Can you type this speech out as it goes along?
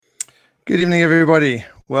Good evening, everybody.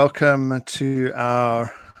 Welcome to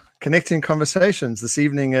our Connecting Conversations this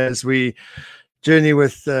evening as we journey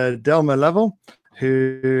with Delma Lovell,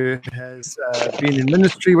 who has been in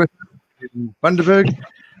ministry with us in Bundaberg.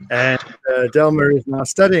 And Delma is now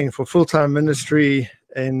studying for full-time ministry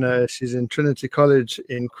she's in Trinity College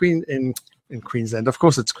in Queensland. Of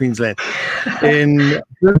course, it's Queensland, in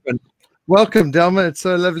Brisbane. Welcome, Delma. It's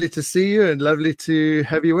so lovely to see you and lovely to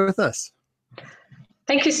have you with us.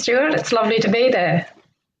 Thank you, Stuart. It's lovely to be there.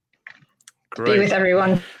 Great. To be with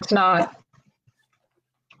everyone tonight.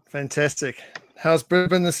 Fantastic. How's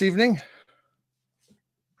Brisbane this evening?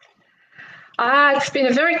 It's been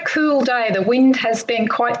a very cool day. The wind has been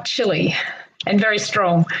quite chilly and very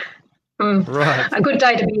strong. Right. A good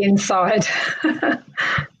day to be inside.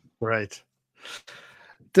 Right.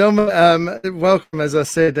 Delma, welcome, as I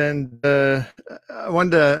said, and I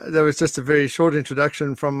wonder, that was just a very short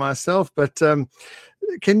introduction from myself, but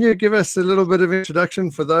can you give us a little bit of introduction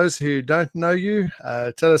for those who don't know you?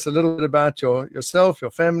 Tell us a little bit about yourself,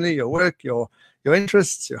 your family, your work, your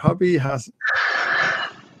interests, your hobby.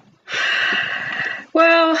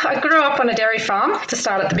 Well, I grew up on a dairy farm to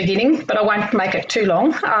start at the beginning, but I won't make it too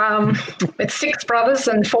long. With 6 brothers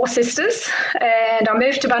and 4 sisters, and we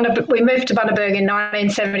moved to Bundaberg in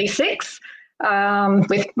 1976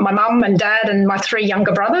 with my mum and dad and my 3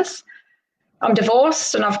 younger brothers. I'm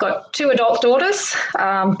divorced and I've got 2 adult daughters,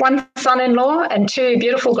 1 son-in-law and 2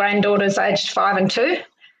 beautiful granddaughters aged 5 and 2.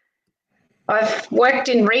 I've worked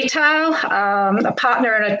in retail, a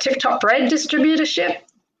partner in a Tip-Top bread distributorship,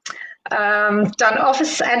 done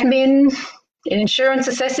office admin in insurance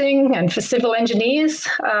assessing and for civil engineers,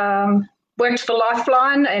 worked for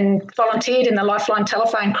Lifeline and volunteered in the Lifeline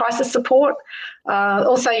telephone crisis support,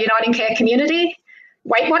 also Uniting Care Community,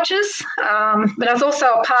 Weight Watchers, but I was also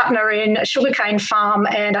a partner in a sugarcane farm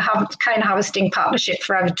and a cane harvesting partnership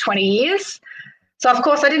for over 20 years. So, of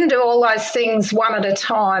course, I didn't do all those things one at a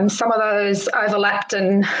time. Some of those overlapped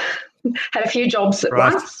and had a few jobs at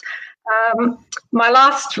once. My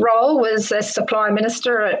last role was as supply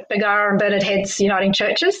minister at Bargara and Bernard Heads Uniting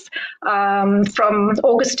Churches from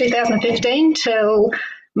August 2015 till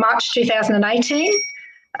March 2018.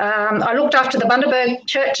 I looked after the Bundaberg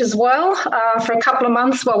Church as well for a couple of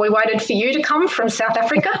months while we waited for you to come from South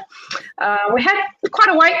Africa. We had quite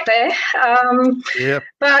a wait there, Yep.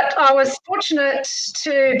 But I was fortunate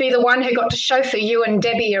to be the one who got to chauffeur you and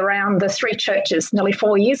Debbie around the 3 churches nearly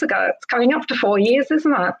 4 years ago. It's coming up to 4 years,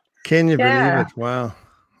 isn't it? Can you believe it? Wow.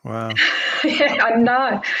 Yeah, I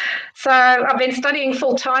know. So I've been studying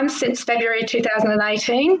full-time since February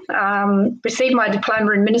 2018, received my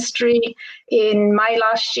diploma in ministry in May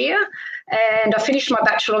last year, and I finished my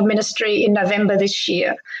Bachelor of Ministry in November this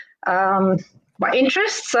year. My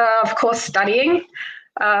interests are, of course, studying,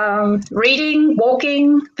 reading,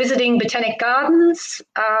 walking, visiting botanic gardens,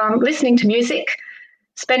 listening to music,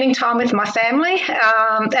 spending time with my family.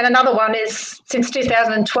 And another one is, since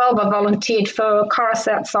 2012, I volunteered for Chorus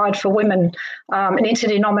Outside for Women, an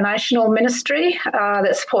interdenominational ministry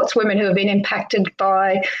that supports women who have been impacted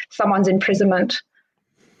by someone's imprisonment.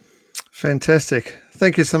 Fantastic.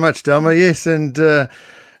 Thank you so much, Delma. Yes, and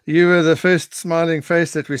you were the first smiling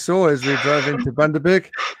face that we saw as we drove into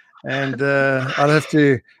Bundaberg. And I'll have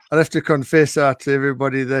to confess out to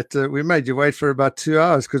everybody that we made you wait for about 2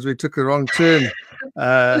 hours because we took the wrong turn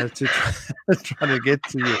to try to get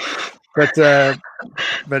to you.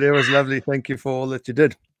 But it was lovely. Thank you for all that you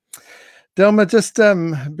did. Delma, just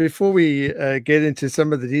before we get into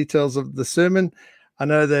some of the details of the sermon, I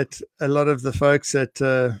know that a lot of the folks at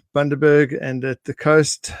Bundaberg and at the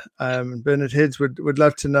coast, Bernard Heads, would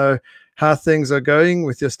love to know how things are going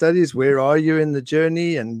with your studies. Where are you in the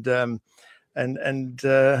journey, and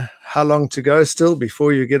how long to go still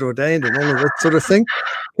before you get ordained and all of that sort of thing?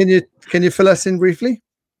 Can you fill us in briefly?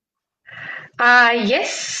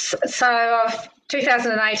 Yes. So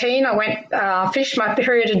 2018, I went finished my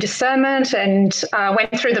period of discernment and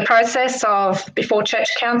went through the process of before Church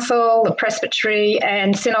Council, the Presbytery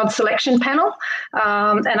and Synod selection panel,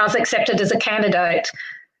 and I was accepted as a candidate.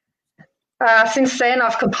 Since then,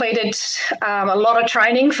 I've completed a lot of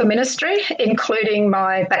training for ministry, including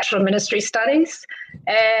my Bachelor of Ministry studies,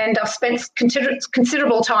 and I've spent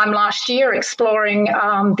considerable time last year exploring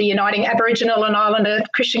the Uniting Aboriginal and Islander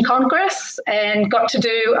Christian Congress, and got to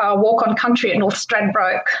do a walk on country at North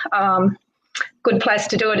Stradbroke. Good place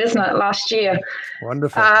to do it, isn't it, last year?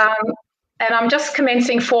 Wonderful. And I'm just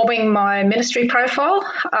commencing forming my ministry profile,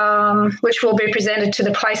 which will be presented to the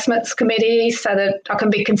placements committee so that I can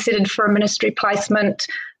be considered for a ministry placement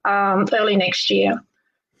early next year.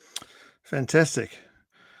 Fantastic.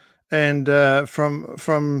 And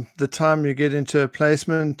from the time you get into a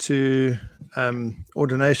placement to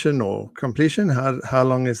ordination or completion, how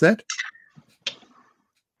long is that?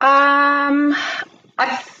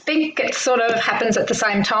 I think it sort of happens at the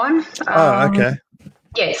same time. Okay.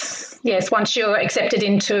 Yes. Once you're accepted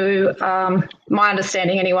into, my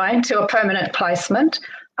understanding anyway, into a permanent placement,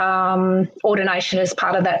 ordination is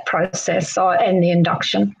part of that process and the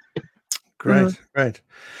induction. Great.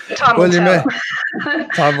 Time will tell.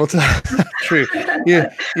 Time will tell. True.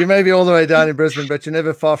 You may be all the way down in Brisbane, but you're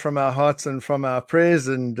never far from our hearts and from our prayers.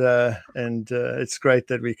 And it's great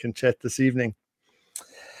that we can chat this evening.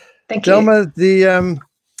 Thank you. Delma,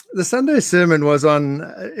 the Sunday sermon was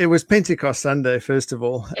it was Pentecost Sunday, first of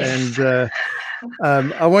all. And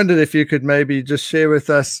I wondered if you could maybe just share with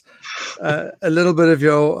us a little bit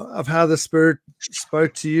of how the Spirit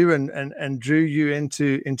spoke to you and drew you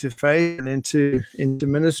into faith and into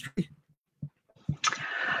ministry.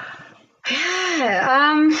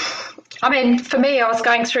 Yeah. I mean, for me, I was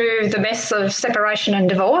going through the mess of separation and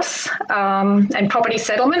divorce and property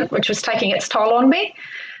settlement, which was taking its toll on me.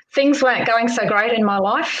 Things weren't going so great in my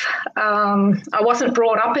life. I wasn't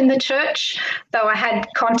brought up in the church, though I had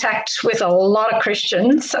contact with a lot of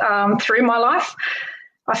Christians through my life.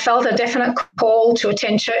 I felt a definite call to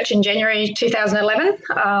attend church in January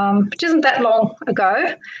 2011, which isn't that long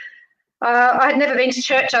ago. I had never been to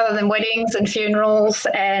church other than weddings and funerals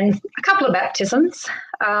and a couple of baptisms.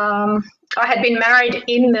 I had been married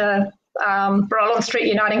in the Roland Street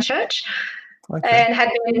Uniting Church and had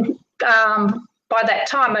been... by that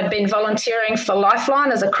time, I'd been volunteering for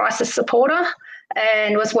Lifeline as a crisis supporter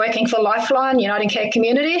and was working for Lifeline, Uniting Care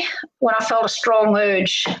Community, when I felt a strong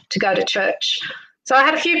urge to go to church. So I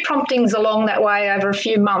had a few promptings along that way over a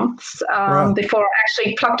few months before I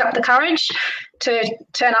actually plucked up the courage to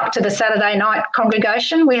turn up to the Saturday night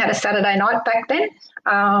congregation. We had a Saturday night back then,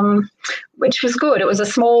 which was good. It was a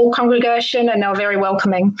small congregation and they were very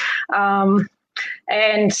welcoming.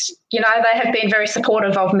 And, they have been very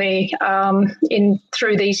supportive of me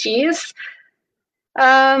through these years.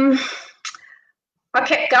 I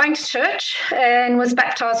kept going to church and was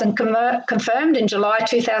baptised and confirmed in July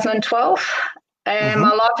 2012. And my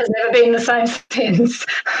life has never been the same since.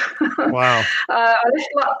 Wow.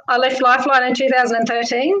 I left Lifeline in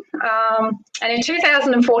 2013. And in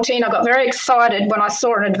 2014, I got very excited when I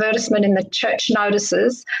saw an advertisement in the church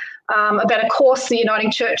notices about a course the Uniting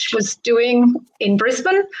Church was doing in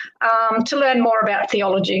Brisbane to learn more about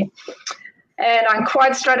theology. And I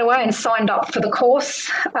inquired straight away and signed up for the course.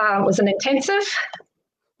 It was an intensive.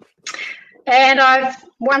 And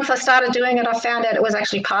once I started doing it, I found out it was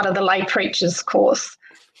actually part of the lay preachers course.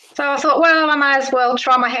 So I thought, well, I may as well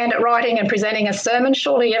try my hand at writing and presenting a sermon.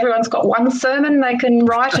 Surely everyone's got one sermon they can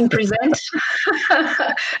write and present.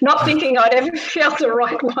 Not thinking I'd ever be able to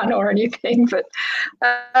write one or anything, but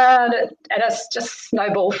and it's just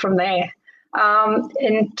snowballed from there.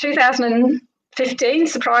 In 2015,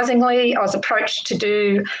 surprisingly, I was approached to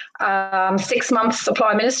do 6 months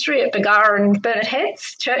supply ministry at Bargara and Burnett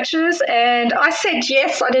Heads churches, and I said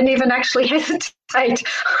yes. I didn't even actually hesitate.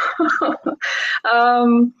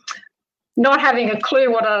 Not having a clue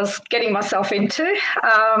what I was getting myself into.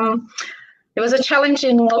 It was a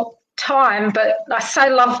challenging time, but I so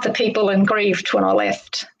loved the people and grieved when I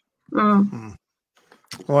left.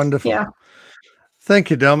 Wonderful. Yeah. Thank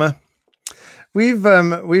you, Delma. We've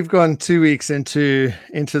gone 2 weeks into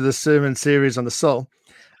the sermon series on the soul,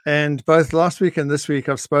 and both last week and this week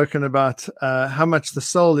I've spoken about how much the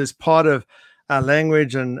soul is part of our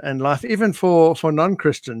language and life, even for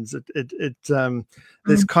non-Christians.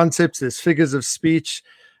 There's concepts, there's figures of speech.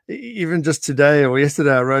 Even just today or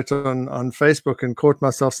yesterday, I wrote on Facebook and caught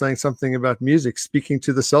myself saying something about music speaking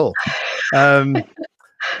to the soul.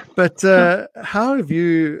 But how have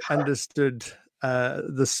you understood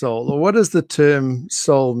the soul, or what does the term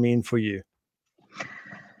soul mean for you?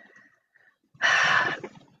 I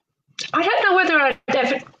don't know whether I'd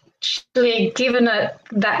ever actually given it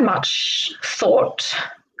that much thought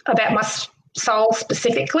about my soul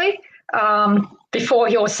specifically before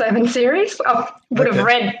your sermon series. I would have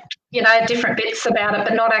read, different bits about it,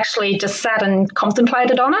 but not actually just sat and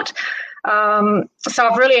contemplated on it. So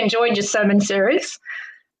I've really enjoyed your sermon series,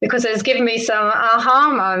 because it's given me some aha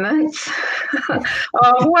moments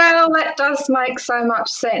of, well, that does make so much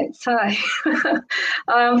sense. Hey?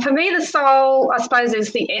 For me, the soul, I suppose,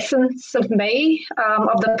 is the essence of me,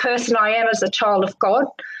 of the person I am as a child of God,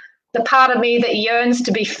 the part of me that yearns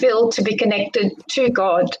to be filled, to be connected to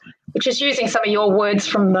God, which is using some of your words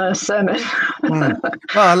from the sermon. Well,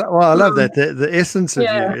 I love that. The essence of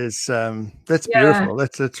you is, that's beautiful.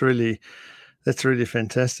 That's really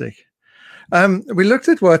fantastic. We looked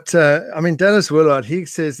at what Dallas Willard. He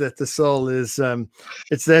says that the soul is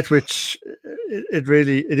it's that which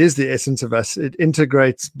it is the essence of us. It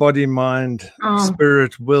integrates body, mind,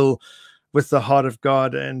 spirit, will with the heart of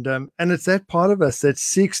God, and it's that part of us that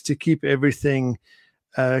seeks to keep everything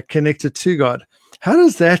connected to God. How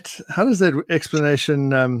does that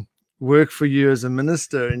explanation work for you as a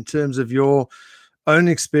minister in terms of your own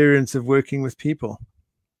experience of working with people?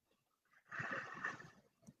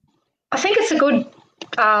 I think it's a good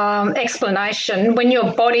explanation. When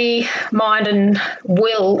your body, mind, and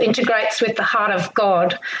will integrates with the heart of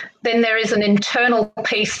God, then there is an internal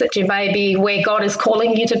peace that you may be where God is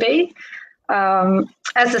calling you to be.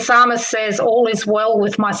 As the psalmist says, all is well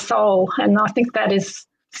with my soul, and I think that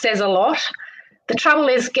says a lot. The trouble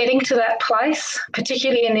is getting to that place,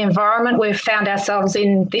 particularly in the environment we've found ourselves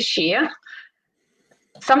in this year.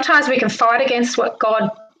 Sometimes we can fight against what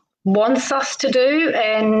God wants us to do,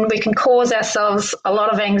 and we can cause ourselves a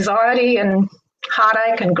lot of anxiety and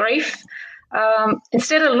heartache and grief.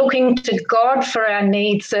 Instead of looking to God for our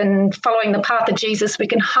needs and following the path of Jesus, we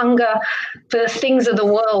can hunger for the things of the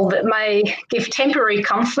world that may give temporary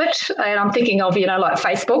comfort. And I'm thinking of, like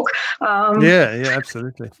Facebook. Yeah,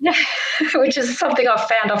 absolutely. Yeah, which is something I've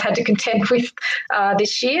found I've had to contend with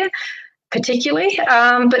this year, particularly,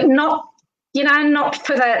 but not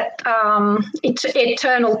for that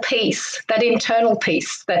eternal peace, that internal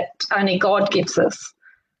peace that only God gives us.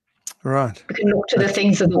 Right. We can look to the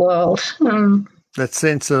things of the world. That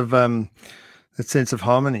sense of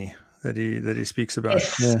harmony that he speaks about.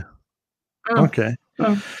 Yes. Yeah. Okay.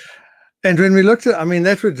 And when we looked at,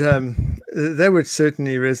 that would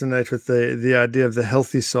certainly resonate with the idea of the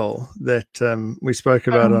healthy soul that we spoke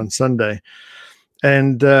about on Sunday.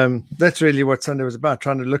 And that's really what Sunday was about,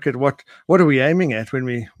 trying to look at what are we aiming at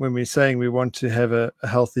when we're saying we want to have a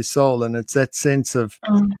healthy soul, and it's that sense of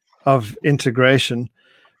integration.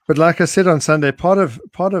 But like I said on Sunday, part of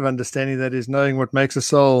understanding that is knowing what makes a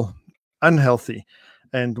soul unhealthy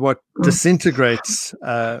and what disintegrates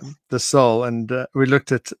the soul. And we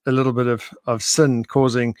looked at a little bit of sin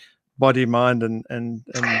causing body, mind, and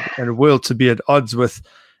will to be at odds with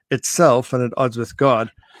itself and at odds with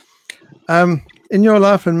God. In your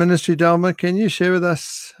life and ministry, Delma, can you share with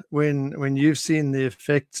us when you've seen the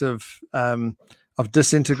effects of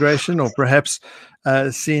disintegration, or perhaps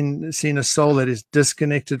seen a soul that is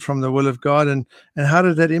disconnected from the will of God, and how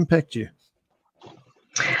did that impact you?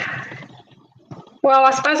 Well,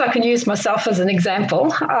 I suppose I can use myself as an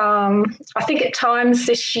example. I think at times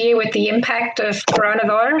this year, with the impact of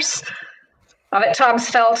coronavirus, I've at times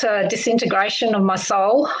felt a disintegration of my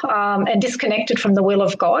soul and disconnected from the will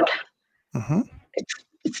of God. Mm-hmm.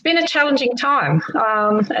 It's been a challenging time,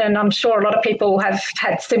 and I'm sure a lot of people have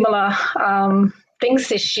had similar things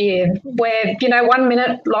this year where, 1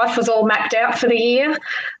 minute life was all mapped out for the year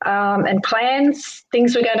and plans,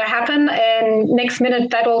 things were going to happen, and next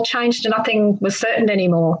minute that all changed and nothing was certain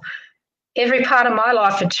anymore. Every part of my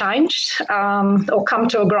life had changed or come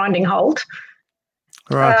to a grinding halt.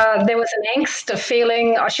 Right. There was an angst of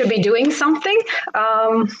feeling I should be doing something,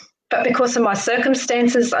 but because of my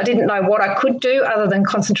circumstances, I didn't know what I could do other than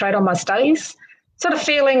concentrate on my studies. Sort of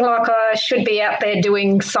feeling like I should be out there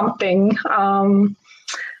doing something,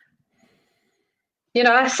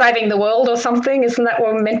 saving the world or something. Isn't that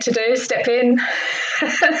what we're meant to do? Step in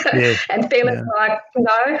and feeling like,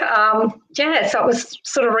 no. So it was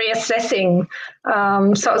sort of reassessing.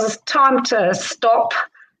 So it was time to stop,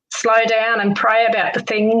 slow down and pray about the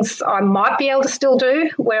things I might be able to still do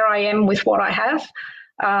where I am with what I have.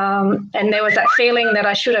 And there was that feeling that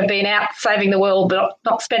I should have been out saving the world, but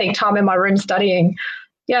not spending time in my room studying.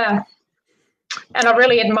 Yeah. And I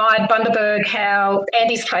really admired Bundaberg, how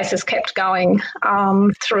Andy's classes kept going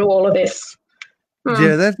through all of this.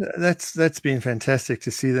 Yeah, that's been fantastic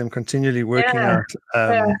to see them continually working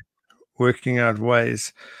out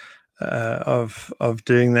ways of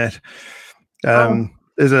doing that.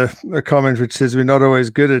 There's a comment which says we're not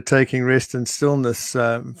always good at taking rest and stillness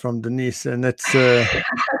from Denise, and that's that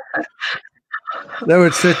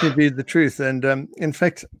would certainly be the truth. And in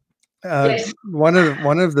fact, one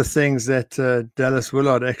of the things that Dallas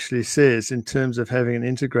Willard actually says in terms of having an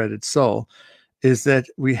integrated soul is that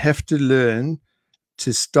we have to learn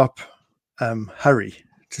to stop hurry,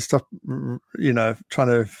 to stop trying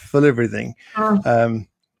to fill everything.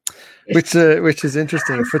 Which is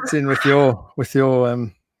interesting. It fits in with your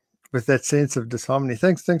with that sense of disharmony.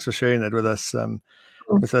 Thanks for sharing that with us,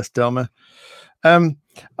 Delma. I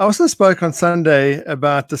also spoke on Sunday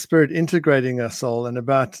about the Spirit integrating our soul and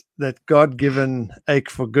about that God-given ache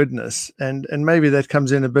for goodness, and maybe that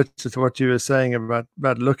comes in a bit to what you were saying about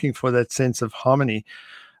looking for that sense of harmony.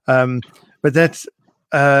 But that's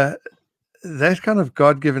that kind of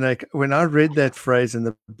God-given ache. When I read that phrase in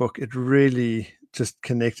the book, it really just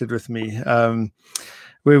connected with me.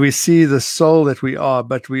 Where we see the soul that we are,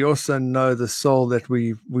 but we also know the soul that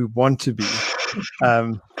we want to be.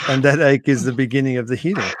 And that ache is the beginning of the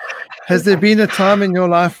healing. Has there been a time in your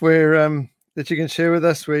life where that you can share with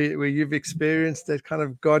us where you've experienced that kind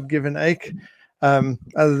of God-given ache,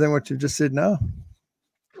 other than what you've just said now?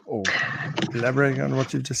 Or elaborating on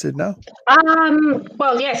what you've just said now?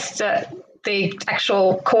 Well, yes, the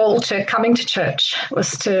actual call to coming to church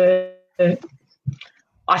was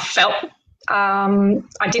I felt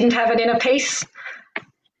I didn't have an inner peace.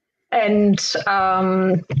 And so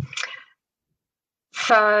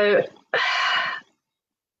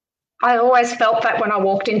I always felt that when I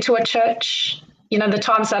walked into a church, the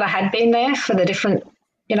times that I had been there for the different,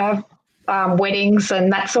 weddings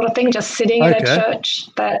and that sort of thing, just sitting in a church,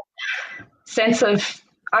 that sense of,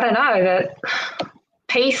 I don't know, that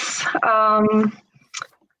peace,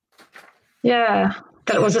 that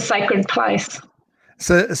it was a sacred place.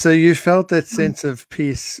 So you felt that sense of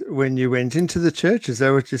peace when you went into the church? Is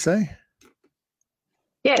that what you say?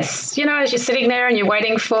 Yes. As you're sitting there and you're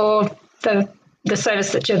waiting for the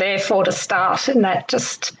service that you're there for to start, and that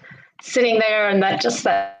just sitting there and that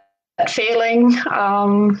feeling,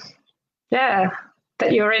 that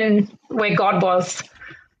you're in where God was.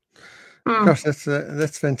 Gosh,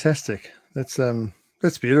 that's fantastic.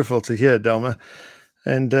 That's beautiful to hear, Delma.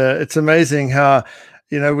 And it's amazing how,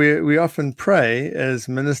 we often pray as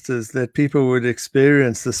ministers that people would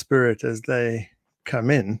experience the Spirit as they come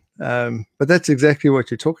in. But that's exactly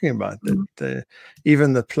what you're talking about. That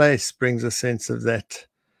even the place brings a sense of that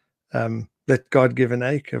God-given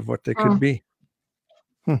ache of what there could be.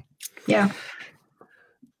 Yeah.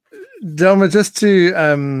 Delma, just to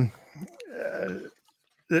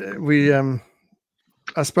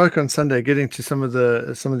I spoke on Sunday, getting to some of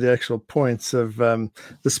the actual points of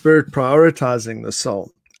the Spirit prioritizing the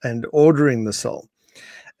soul and ordering the soul.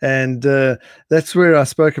 And that's where I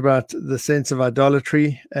spoke about the sense of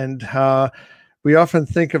idolatry and how we often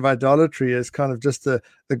think of idolatry as kind of just the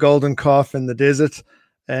golden calf in the desert.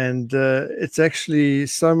 And it's actually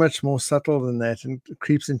so much more subtle than that, and it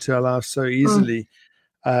creeps into our lives so easily.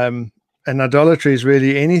 And idolatry is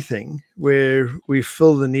really anything where we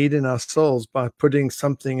fill the need in our souls by putting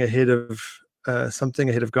something ahead of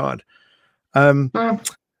God. I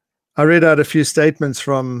read out a few statements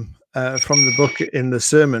from the book in the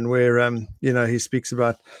sermon where he speaks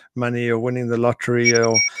about money or winning the lottery,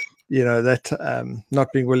 or that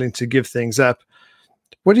not being willing to give things up.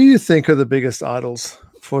 What do you think are the biggest idols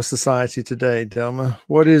for society today, Delma?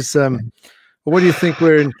 What do you think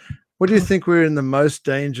we're in the most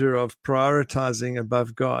danger of prioritizing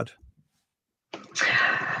above God?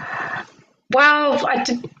 Well, I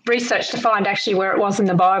did research to find actually where it was in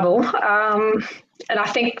the Bible. And I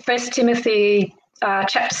think 1 Timothy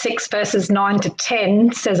chapter 6, verses 9 to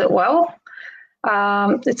 10 says it well.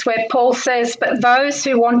 It's where Paul says, "But those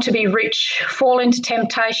who want to be rich fall into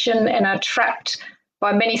temptation and are trapped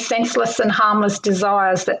by many senseless and harmless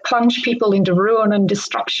desires that plunge people into ruin and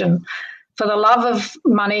destruction. For the love of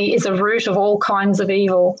money is a root of all kinds of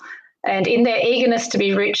evil. And in their eagerness to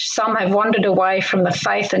be rich, some have wandered away from the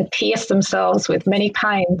faith and pierced themselves with many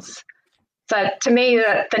pains." So to me,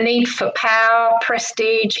 the need for power,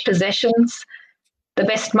 prestige, possessions, the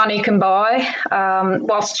best money can buy,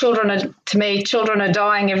 whilst children are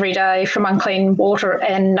dying every day from unclean water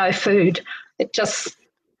and no food. It just,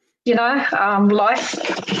 life,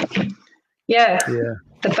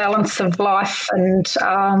 the balance of life and,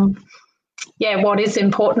 what is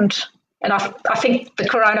important. And I think the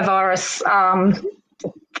coronavirus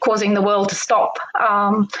causing the world to stop,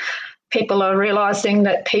 people are realising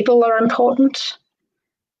that people are important,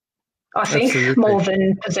 I think. Absolutely. More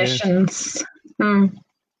than possessions. Yeah.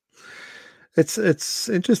 It's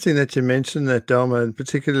interesting that you mentioned that, Delma, and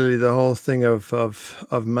particularly the whole thing of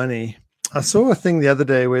money. I saw a thing the other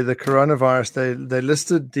day where the coronavirus, they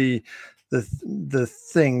listed the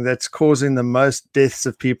thing that's causing the most deaths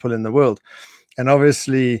of people in the world. And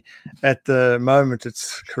obviously at the moment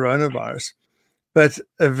it's coronavirus. But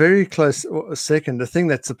a very close second, the thing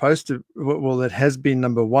that's supposed to, that has been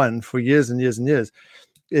number one for years and years and years,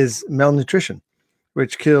 is malnutrition,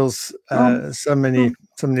 which kills so many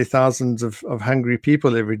thousands of hungry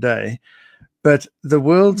people every day. But the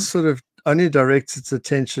world sort of only directs its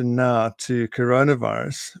attention now to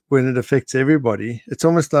coronavirus when it affects everybody. It's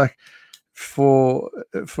almost like for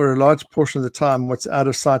a large portion of the time, what's out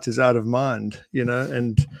of sight is out of mind,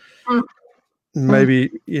 and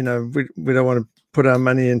maybe, we don't want to put our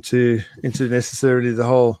money into necessarily the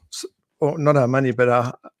whole, or not our money, but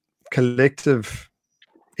our collective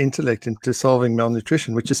intellect into solving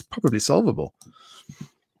malnutrition, which is probably solvable.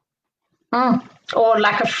 Or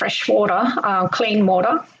lack of fresh water, clean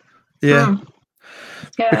water. Yeah.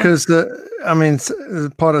 Yeah. Because,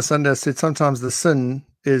 part of Sunday said sometimes the sin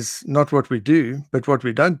is not what we do, but what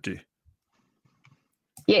we don't do.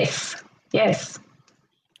 Yes. Yeah.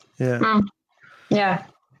 Yeah.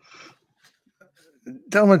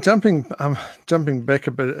 Delma, jumping back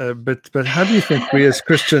a bit, but how do you think we as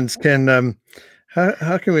Christians can,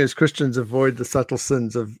 how can we as Christians avoid the subtle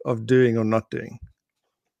sins of doing or not doing?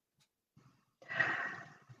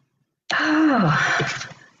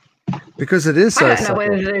 Because it is so I don't know subtle.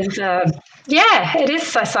 whether there's it is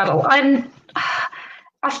so subtle.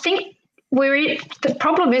 I think the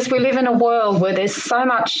problem is we live in a world where there's so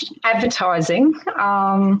much advertising.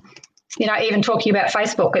 Even talking about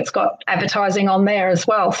Facebook, it's got advertising on there as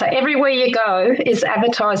well. So everywhere you go is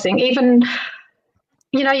advertising. Even,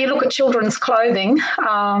 you look at children's clothing,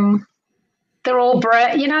 they're all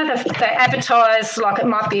brand, they advertise like it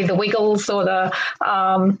might be the Wiggles or the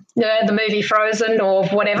movie Frozen or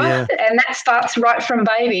whatever. Yeah. And that starts right from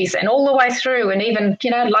babies and all the way through, and even,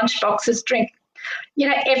 lunch boxes, drink,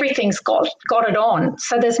 everything's got it on.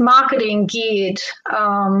 So there's marketing geared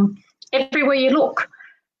everywhere you look.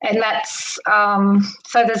 And that's,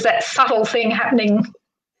 so there's that subtle thing happening,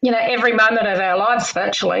 every moment of our lives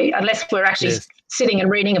virtually, unless we're actually sitting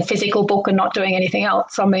and reading a physical book and not doing anything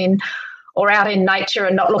else. Or out in nature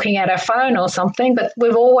and not looking at our phone or something, but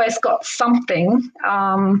we've always got something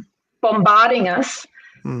bombarding us,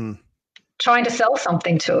 trying to sell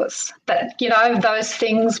something to us that, those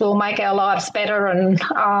things will make our lives better and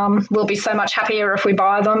we'll be so much happier if we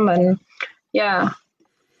buy them. And yeah.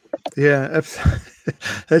 Yeah,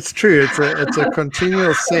 that's true. It's a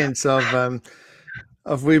continual sense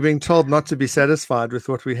of we being told not to be satisfied with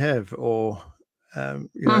what we have, or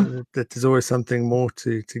that there's always something more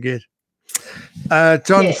to get.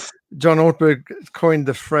 John Ortberg coined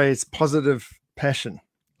the phrase "positive passion"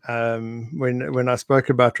 when I spoke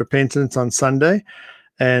about repentance on Sunday,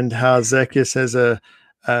 and how Zacchaeus has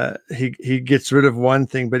he gets rid of one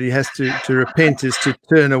thing, but he has to repent is to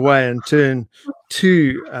turn away and turn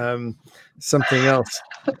to something else.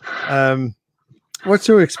 What's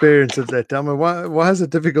your experience of that, Delma? Why is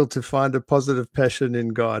it difficult to find a positive passion in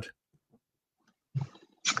God?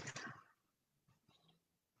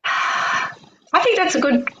 I think that's a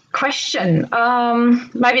good question.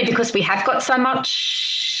 Maybe because we have got so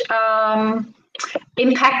much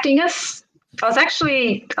impacting us. I was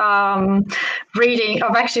actually reading.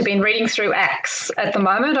 I've actually been reading through Acts at the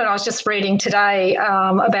moment, and I was just reading today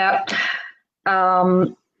about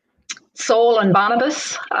Saul and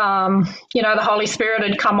Barnabas. The Holy Spirit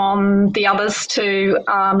had come on the others to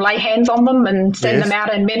lay hands on them and send them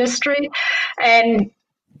out in ministry, and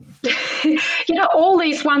all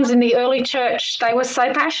these ones in the early church, they were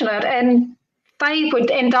so passionate, and they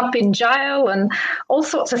would end up in jail and all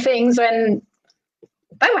sorts of things, and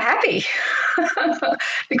they were happy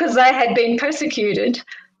because they had been persecuted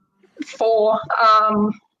for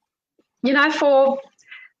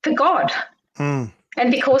God. And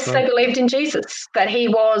because they believed in Jesus, that he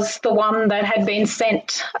was the one that had been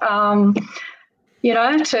sent, to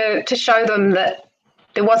show them that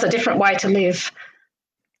there was a different way to live.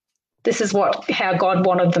 This is how God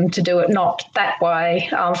wanted them to do it, not that way,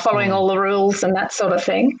 following all the rules and that sort of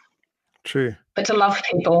thing. True. But to love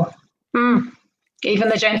people, even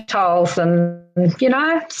the Gentiles, and,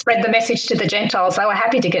 spread the message to the Gentiles. They were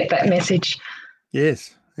happy to get that message.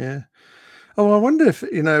 Yes, yeah. Oh, I wonder if,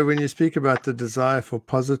 when you speak about the desire for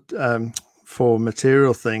for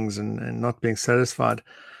material things and not being satisfied,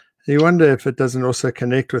 you wonder if it doesn't also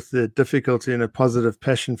connect with the difficulty in a positive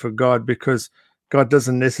passion for God, because God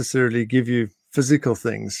doesn't necessarily give you physical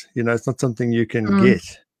things. It's not something you can get.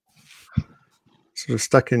 Sort of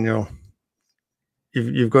stuck in your...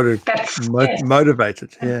 You've got to motivate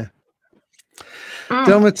it. Yeah.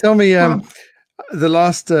 Delma, tell me, the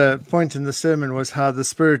last point in the sermon was how the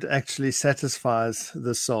Spirit actually satisfies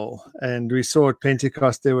the soul. And we saw at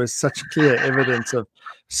Pentecost there was such clear evidence of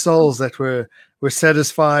souls that were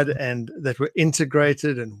satisfied and that were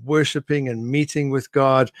integrated and worshiping and meeting with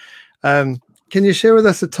God. Can you share with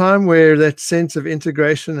us a time where that sense of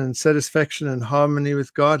integration and satisfaction and harmony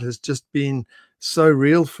with God has just been so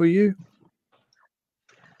real for you?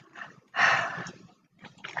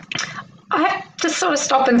 I had to sort of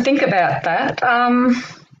stop and think about that. And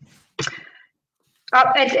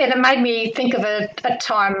it made me think of a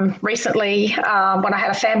time recently when I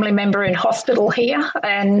had a family member in hospital here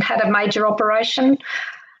and had a major operation.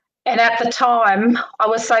 And at the time, I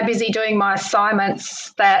was so busy doing my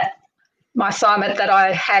assignments that my assignment, that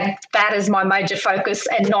I had that as my major focus,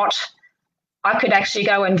 and not I could actually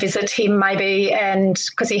go and visit him maybe, and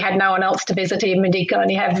because he had no one else to visit him, and he could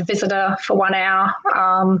only have a visitor for 1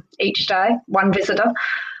 hour each day, one visitor.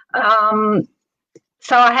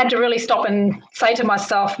 So I had to really stop and say to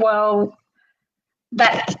myself, well,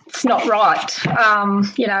 that's not right.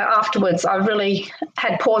 Afterwards, I really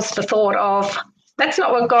had paused for thought of, that's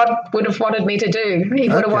not what God would have wanted me to do. He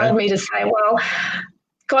would have wanted me to say, well,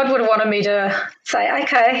 God would have wanted me to say,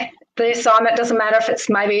 okay, the assignment doesn't matter if it's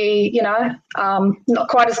maybe, not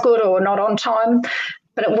quite as good or not on time,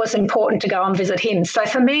 but it was important to go and visit him. So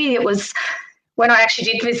for me, it was when I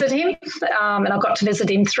actually did visit him, and I got to visit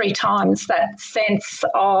him 3 times, that sense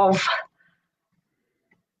of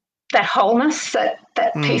that wholeness, that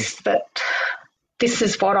peace, that this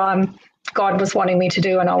is what God was wanting me to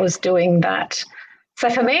do, and I was doing that. So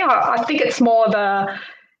for me, I think it's more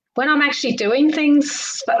when I'm actually doing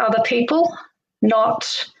things for other people,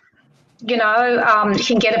 not, you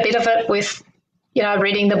can get a bit of it with,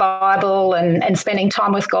 reading the Bible and spending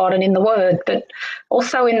time with God and in the Word, but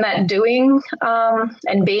also in that doing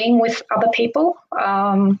and being with other people.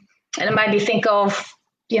 And it made me think of,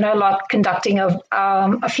 like conducting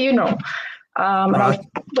a funeral. And I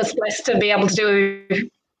was blessed to be able to do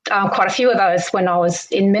quite a few of those when I was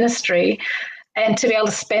in ministry, and to be able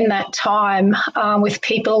to spend that time with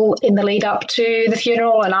people in the lead up to the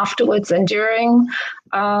funeral and afterwards and during.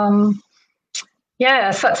 So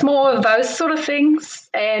it's more of those sort of things,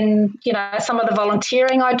 and, some of the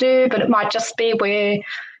volunteering I do, but it might just be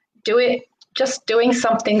just doing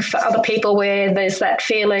something for other people where there's that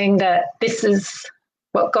feeling that this is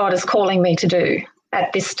what God is calling me to do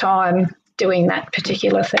at this time, doing that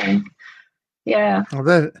particular thing. Yeah.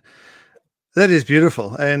 Well, that is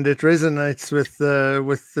beautiful, and it resonates with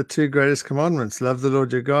the 2 greatest commandments: love the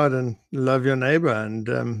Lord your God and love your neighbor. And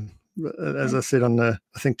as I said I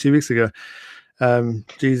think 2 weeks ago,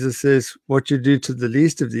 Jesus says, "What you do to the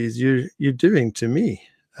least of these, you're doing to me."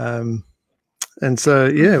 And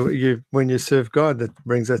so, when you serve God, that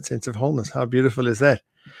brings that sense of wholeness. How beautiful is that?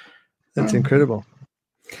 That's incredible.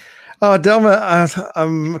 Oh, Delma,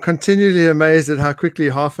 I'm continually amazed at how quickly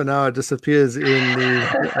half an hour disappears in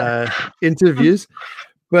the interviews.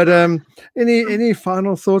 But any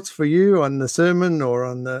final thoughts for you on the sermon, or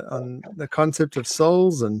on the concept of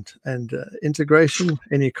souls and integration?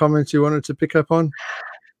 Any comments you wanted to pick up on?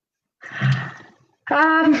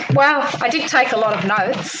 Well, I did take a lot of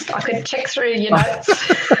notes. I could check through your notes.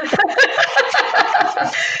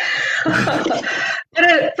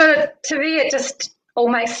 but to me, it just all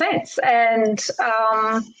makes sense. And,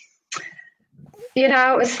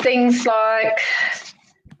 it was things like,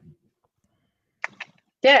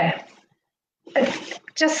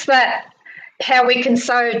 just that how we can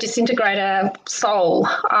so disintegrate our soul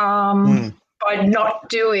by not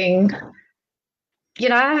doing,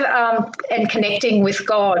 and connecting with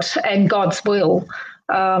God and God's will,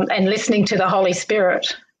 and listening to the Holy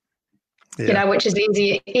Spirit, which is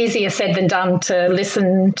easier said than done, to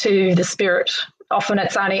listen to the Spirit. Often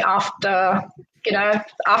it's only afterwards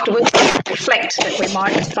reflect that we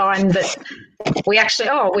might find that we actually,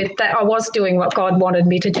 with that, I was doing what God wanted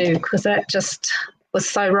me to do, because that just was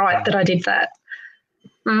so right that I did that.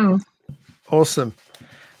 Awesome.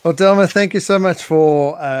 Well, Delma, thank you so much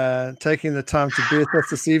for taking the time to be with us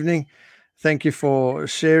this evening. Thank you for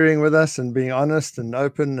sharing with us and being honest and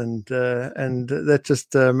open, and that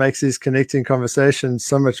just makes these connecting conversations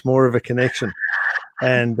so much more of a connection.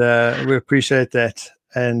 And we appreciate that.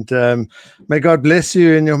 And may God bless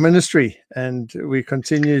you in your ministry, and we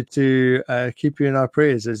continue to keep you in our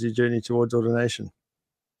prayers as you journey towards ordination.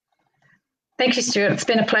 Thank you, Stuart. It's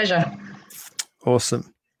been a pleasure.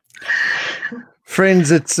 Awesome. Friends,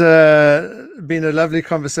 it's been a lovely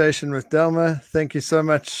conversation with Delma. Thank you so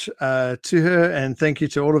much to her, and thank you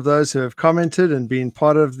to all of those who have commented and been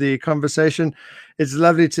part of the conversation. It's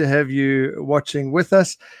lovely to have you watching with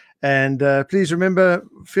us. And please remember,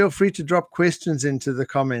 feel free to drop questions into the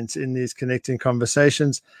comments in these connecting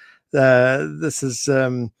conversations. This has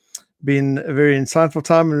been a very insightful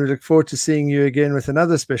time, and we look forward to seeing you again with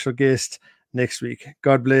another special guest next week.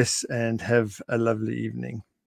 God bless, and have a lovely evening.